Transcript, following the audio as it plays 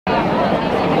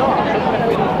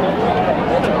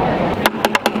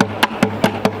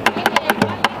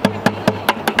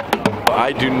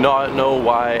I do not know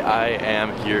why I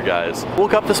am here, guys.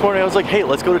 Woke up this morning, I was like, hey,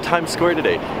 let's go to Times Square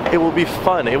today. It will be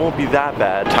fun, it won't be that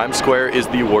bad. Times Square is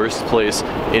the worst place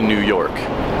in New York.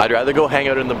 I'd rather go hang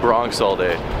out in the Bronx all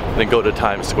day than go to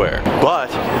Times Square. But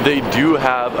they do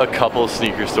have a couple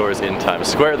sneaker stores in Times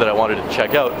Square that I wanted to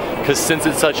check out, because since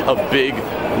it's such a big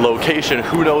location,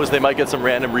 who knows, they might get some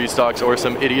random restocks, or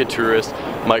some idiot tourist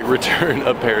might return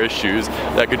a pair of shoes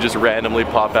that could just randomly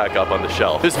pop back up on the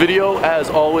shelf. This video, as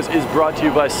always, is brought to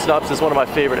you by Snups. It's one of my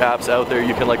favorite apps out there.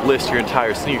 You can like list your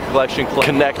entire sneaker collection,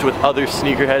 connect with other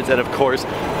sneakerheads, and of course,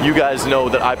 you guys know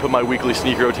that I put my weekly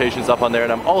sneaker rotations up on there,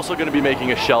 and I'm also going to be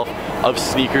making a shelf of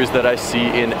sneakers that I see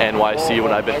in NYC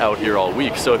when I've been out here all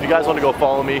week. So if you guys want to go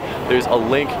follow me, there's a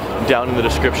link down in the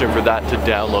description for that to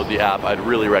download the app. I'd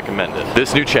really recommend it.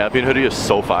 This new Champion hoodie is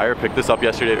so fire. Picked this up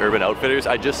yesterday at Urban Outfitters.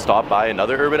 I just stopped by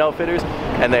another Urban Outfitters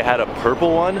and they had a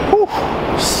purple one. Whew,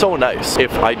 so nice.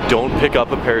 If I don't pick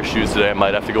up a pair of shoes today, I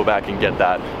might have to go back and get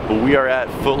that. But we are at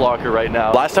Foot Locker right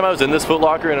now. Last time I was in this Foot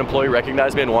Locker, an employee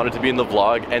recognized me and wanted to be in the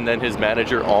vlog, and then his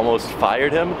manager almost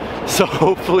fired him. So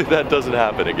hopefully that doesn't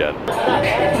happen again.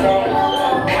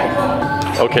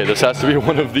 Okay, this has to be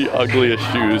one of the ugliest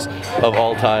shoes of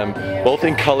all time, both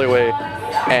in colorway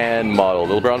and model.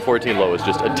 The LeBron 14 Low is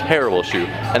just a terrible shoe.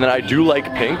 And then I do like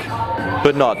pink,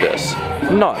 but not this.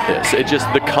 Not this. It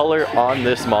just, the color on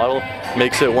this model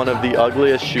makes it one of the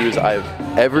ugliest shoes I've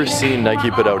ever seen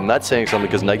Nike put out. And that's saying something,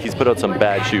 because Nike's put out some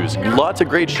bad shoes. Lots of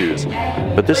great shoes,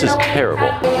 but this is terrible.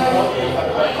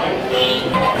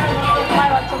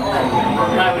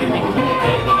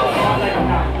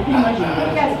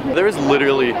 There is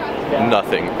literally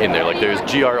nothing in there. Like, there's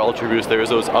GR Ultra Boost, there's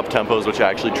those up tempos which I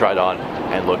actually tried on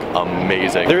and look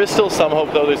amazing. There is still some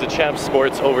hope though. There's a Champs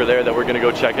Sports over there that we're gonna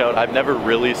go check out. I've never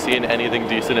really seen anything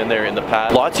decent in there in the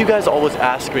past. Lots of you guys always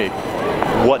ask me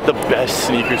what the best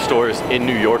sneaker stores in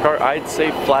New York are. I'd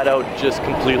say flat out just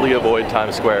completely avoid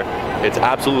Times Square. It's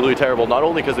absolutely terrible, not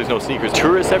only because there's no sneakers,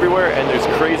 tourists everywhere, and there's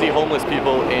crazy homeless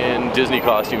people in Disney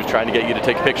costumes trying to get you to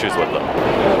take pictures with them.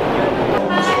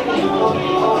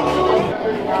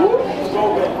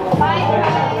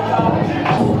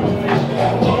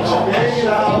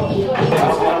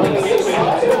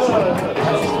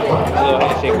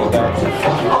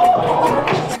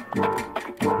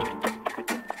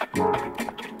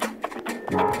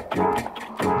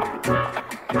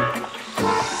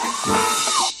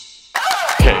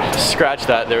 Okay, scratch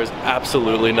that. There was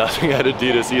absolutely nothing at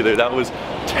Adidas either. That was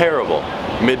terrible.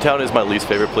 Midtown is my least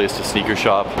favorite place to sneaker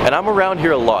shop, and I'm around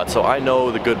here a lot, so I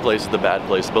know the good places, the bad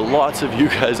places, but lots of you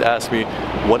guys ask me,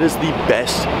 what is the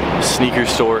best sneaker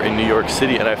store in New York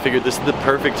City? And I figured this is the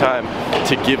perfect time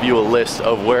to give you a list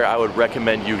of where I would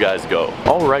recommend you guys go.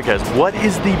 Alright guys, what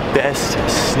is the best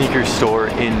sneaker store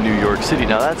in New York City?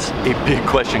 Now that's a big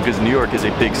question, because New York is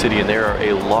a big city and there are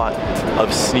a lot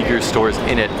of sneaker stores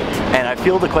in it, and I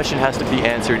feel the question has to be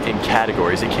answered in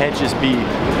categories. It can't just be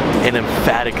an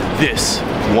emphatic, this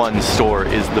one store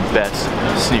is the best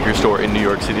sneaker store in New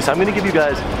York City. So I'm going to give you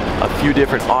guys a few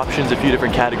different options, a few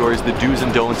different categories, the do's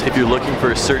and don'ts, if you're looking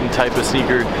for a certain type of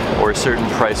sneaker or a certain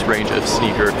price range of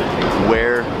sneaker,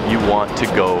 where you want to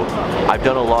go. I've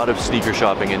done a lot of sneaker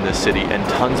shopping in this city, and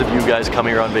tons of you guys come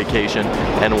here on vacation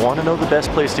and want to know the best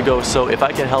place to go, so if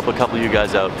I can help a couple of you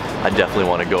guys out, I definitely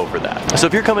want to go for that. So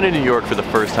if you're coming to New York for the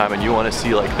first time and you want to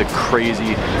see like the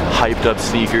crazy hyped up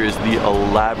sneakers, the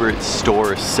elaborate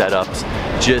store setups,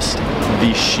 just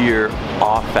the sheer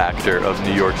awe factor of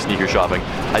New York sneaker shopping,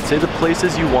 I'd say the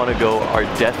places you want to go are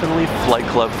definitely Flight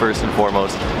Club first and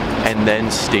foremost, and then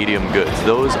Stadium Goods.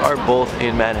 Those are both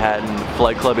in Manhattan.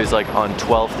 Flight Club is like on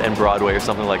 12th and Broadway or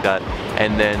something like that,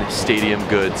 and then Stadium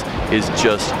Goods is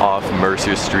just off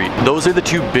Mercer Street. Those are the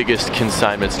two biggest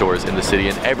consignment stores in the city,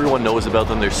 and everyone knows about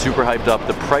them. They're super hyped up.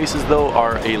 The prices though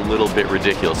are a little bit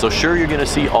ridiculous. So sure, you're gonna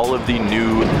see all of the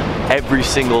new,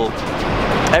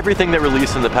 everything that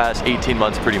released in the past 18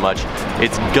 months pretty much.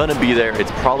 It's gonna be there,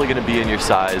 it's probably gonna be in your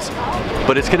size,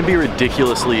 but it's gonna be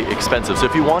ridiculously expensive. So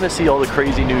if you wanna see all the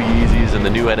crazy new Yeezys and the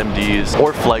new NMDs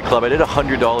or Flight Club, I did a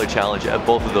 $100 challenge at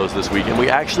both of those this week, and we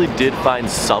actually did find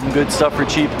some good stuff for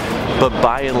cheap, but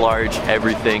by and large,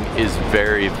 everything is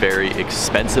very, very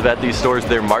expensive at these stores.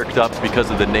 They're marked up because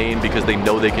of the name, because they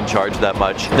know they can charge that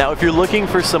much. Now, if you're looking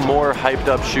for some more hyped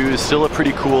up shoes, still a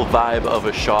pretty cool vibe of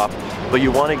a shop, but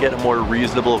you want to get a more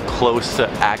reasonable, close to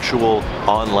actual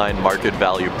online market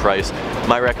value price,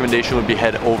 my recommendation would be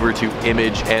head over to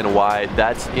Image NY.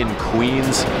 That's in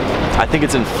Queens. I think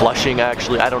it's in Flushing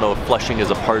actually. I don't know if Flushing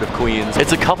is a part of Queens.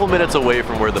 It's a couple minutes away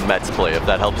from where the Mets play, if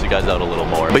that helps you guys out a little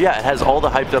more. But yeah, it has all the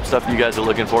hyped up stuff you guys are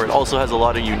looking for. It also has a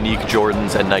lot of unique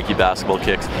Jordans and Nike basketball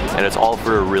kicks, and it's all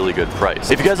for a really good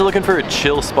price. If you guys are looking for a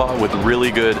chill spot with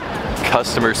really good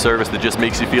customer service that just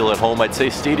makes you feel at home, I'd say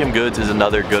Stadium Goods is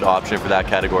another good option for that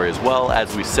category as well.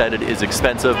 As we said, it is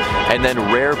expensive. And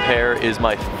then Rare Pair is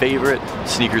my favorite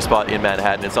sneaker spot in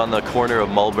Manhattan. It's on the corner of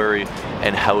Mulberry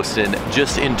and Houston,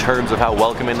 just in terms of how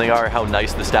welcoming they are, how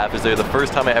nice the staff is there. The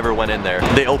first time I ever went in there,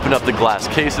 they opened up the glass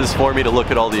cases for me to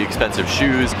look at all the expensive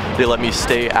shoes. They let me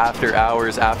stay after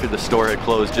hours, after the store had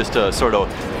closed, just to sort of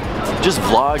just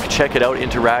vlog, check it out,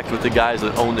 interact with the guys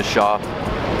that own the shop.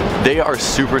 They are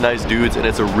super nice dudes, and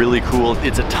it's a really cool,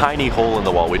 it's a tiny hole in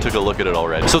the wall. We took a look at it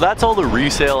already. So that's all the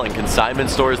resale and consignment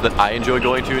stores that I enjoy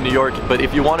going to in New York. But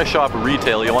if you want to shop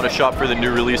retail, you want to shop for the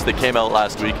new release that came out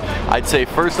last week, I'd say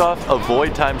first off,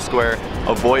 avoid Times Square,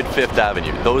 avoid Fifth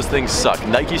Avenue. Those things suck.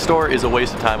 Nike store is a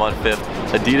waste of time on Fifth.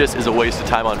 Adidas is a waste of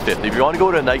time on Fifth. If you want to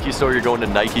go to a Nike store, you're going to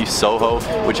Nike Soho,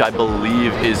 which I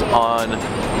believe is on,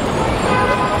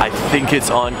 I think it's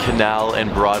on Canal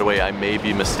and Broadway. I may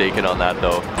be mistaken on that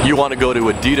though. You want to go to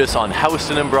Adidas on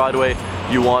Houston and Broadway.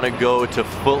 You want to go to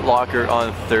Foot Locker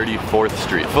on 34th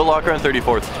Street. Foot Locker on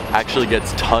 34th actually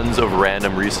gets tons of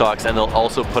random restocks, and they'll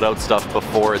also put out stuff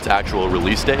before its actual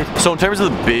release date. So in terms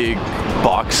of the big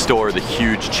box store, the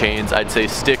huge chains, I'd say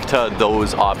stick to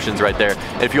those options right there.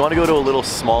 And if you want to go to a little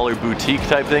smaller boutique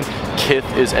type thing, Kith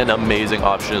is an amazing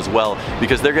option as well,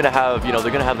 because they're gonna have, you know,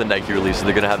 they're gonna have the Nike releases,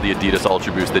 they're gonna have the Adidas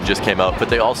Ultra Boost that just came out, but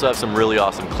they also have some really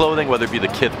awesome clothing, whether it be the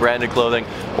Kith branded clothing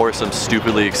or some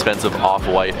stupidly expensive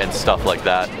Off-White and stuff like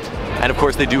that. And of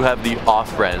course they do have the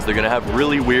off brands. They're gonna have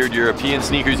really weird European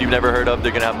sneakers you've never heard of.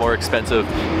 They're gonna have more expensive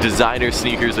designer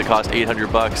sneakers that cost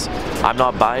 800 bucks. I'm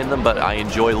not buying them, but I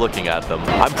enjoy looking at them.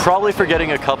 I'm probably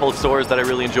forgetting a couple stores that I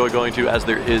really enjoy going to, as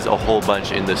there is a whole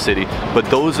bunch in the city. But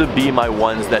those would be my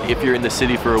ones that if you're in the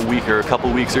city for a week or a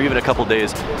couple weeks or even a couple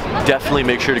days, definitely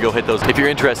make sure to go hit those. If you're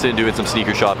interested in doing some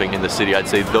sneaker shopping in the city, I'd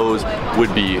say those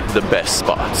would be the best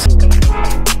spots.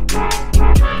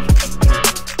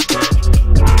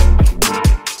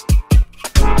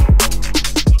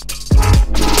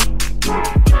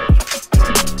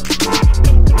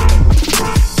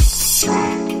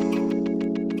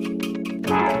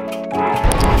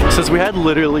 Since we had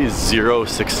literally zero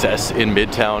success in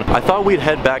Midtown, I thought we'd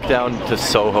head back down to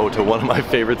Soho, to one of my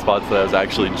favorite spots that I was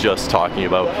actually just talking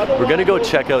about. We're gonna go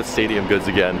check out Stadium Goods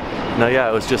again. Now yeah,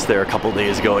 I was just there a couple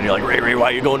days ago and you're like, Ray, why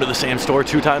are you going to the same store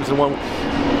 2 times in one?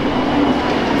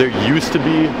 There used to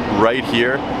be right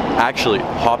here, actually,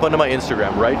 hop onto my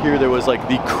Instagram, right here there was like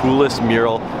the coolest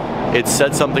mural. It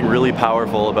said something really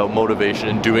powerful about motivation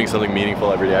and doing something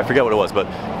meaningful every day. I forget what it was, but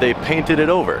they painted it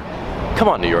over. Come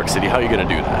on, New York City, how are you gonna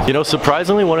do that? You know,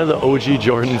 surprisingly, one of the OG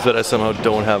Jordans that I somehow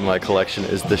don't have in my collection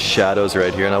is the Shadows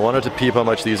right here, and I wanted to peep how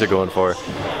much these are going for.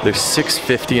 They're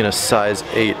 $650 in a size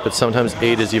 8, but sometimes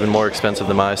 8 is even more expensive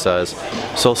than my size.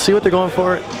 So I'll see what they're going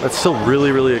for. That's still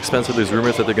really, really expensive. There's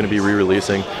rumors that they're gonna be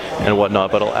re-releasing and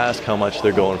whatnot, but I'll ask how much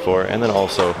they're going for, and then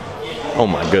also, oh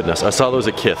my goodness, I saw those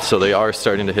at Kith, so they are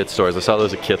starting to hit stores. I saw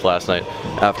those at Kith last night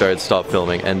after I had stopped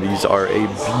filming, and these are a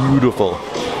beautiful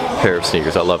pair of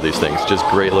sneakers. I love these things. Just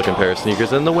great looking pair of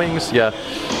sneakers. And the wings, yeah,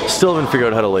 still haven't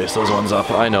figured out how to lace those ones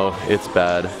up. I know, it's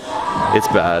bad. It's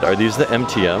bad. Are these the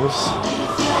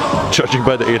MTMs? Judging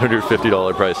by the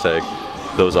 $850 price tag,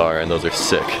 those are, and those are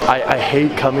sick. I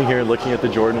hate coming here and looking at the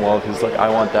Jordan wall because it's like, I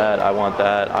want that, I want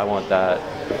that, I want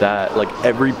that, that. Like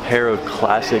every pair of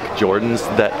classic Jordans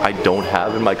that I don't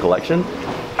have in my collection,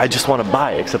 I just want to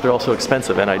buy, except they're also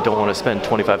expensive and I don't want to spend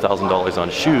 $25,000 on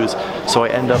shoes, so I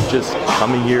end up just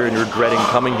coming here and regretting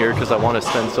coming here because I want to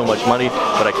spend so much money,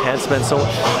 but I can't spend so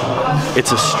much.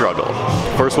 It's a struggle.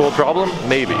 First world problem?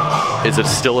 Maybe. Is it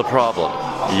still a problem?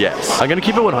 Yes. I'm gonna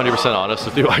keep it 100% honest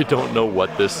with you. I don't know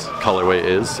what this colorway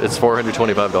is. It's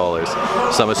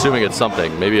 $425, so I'm assuming it's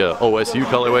something. Maybe a OSU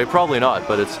colorway? Probably not,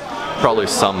 but it's probably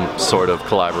some sort of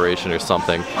collaboration or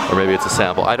something, or maybe it's a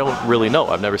sample. I don't really know.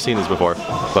 I've never seen these before,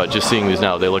 but just seeing these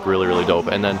now, they look really, really dope.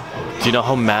 And then, do you know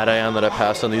how mad I am that I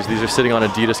passed on these? These are sitting on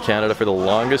Adidas Canada for the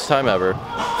longest time ever,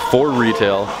 for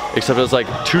retail, except it was like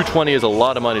 $220 is a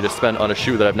lot of money to spend on a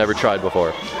shoe that I've never tried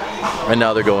before. And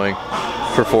now they're going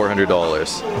for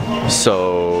 $400.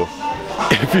 So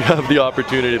if you have the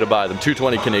opportunity to buy them,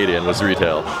 $220 Canadian was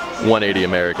retail, $180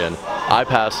 American. I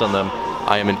passed on them.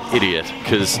 I am an idiot,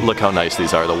 because look how nice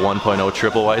these are. The 1.0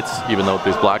 triple whites, even though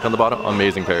there's black on the bottom,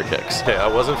 amazing pair of kicks. Okay, I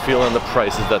wasn't feeling the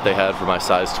prices that they had for my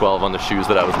size 12 on the shoes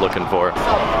that I was looking for.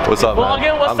 What's up, man?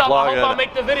 Vlogging? What's I'm up? vlogging. I hope I'll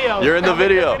make the video. You're in the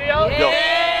video.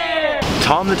 Yeah.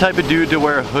 Tom the type of dude to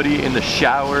wear a hoodie in the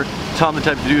shower. Tom the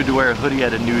type of dude to wear a hoodie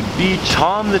at a nude beach.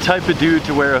 Tom the type of dude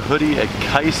to wear a hoodie at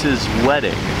Kais's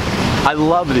wedding. I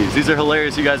love these. These are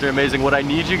hilarious. You guys are amazing. What I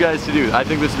need you guys to do, I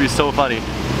think this would be so funny.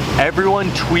 Everyone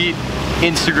tweet,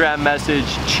 Instagram message,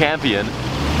 Champion.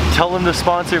 Tell them to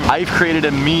sponsor me. I've created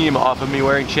a meme off of me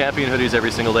wearing Champion hoodies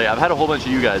every single day. I've had a whole bunch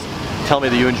of you guys tell me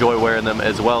that you enjoy wearing them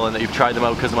as well and that you've tried them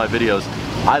out because of my videos.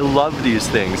 I love these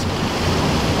things.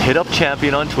 Hit up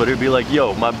Champion on Twitter, be like,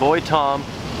 yo, my boy Tom,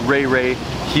 Ray,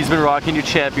 he's been rocking your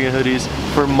Champion hoodies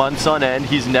for months on end.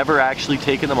 He's never actually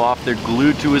taken them off. They're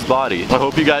glued to his body. I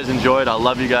hope you guys enjoyed. I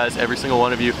love you guys, every single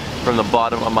one of you, from the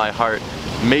bottom of my heart.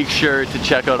 Make sure to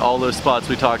check out all those spots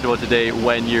we talked about today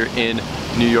when you're in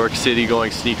New York City going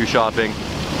sneaker shopping.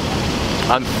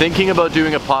 I'm thinking about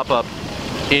doing a pop-up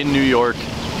in New York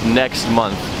next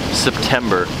month,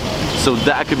 September. So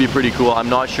that could be pretty cool. I'm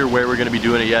not sure where we're gonna be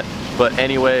doing it yet. But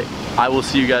anyway, I will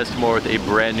see you guys tomorrow with a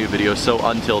brand new video. So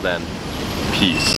until then, peace.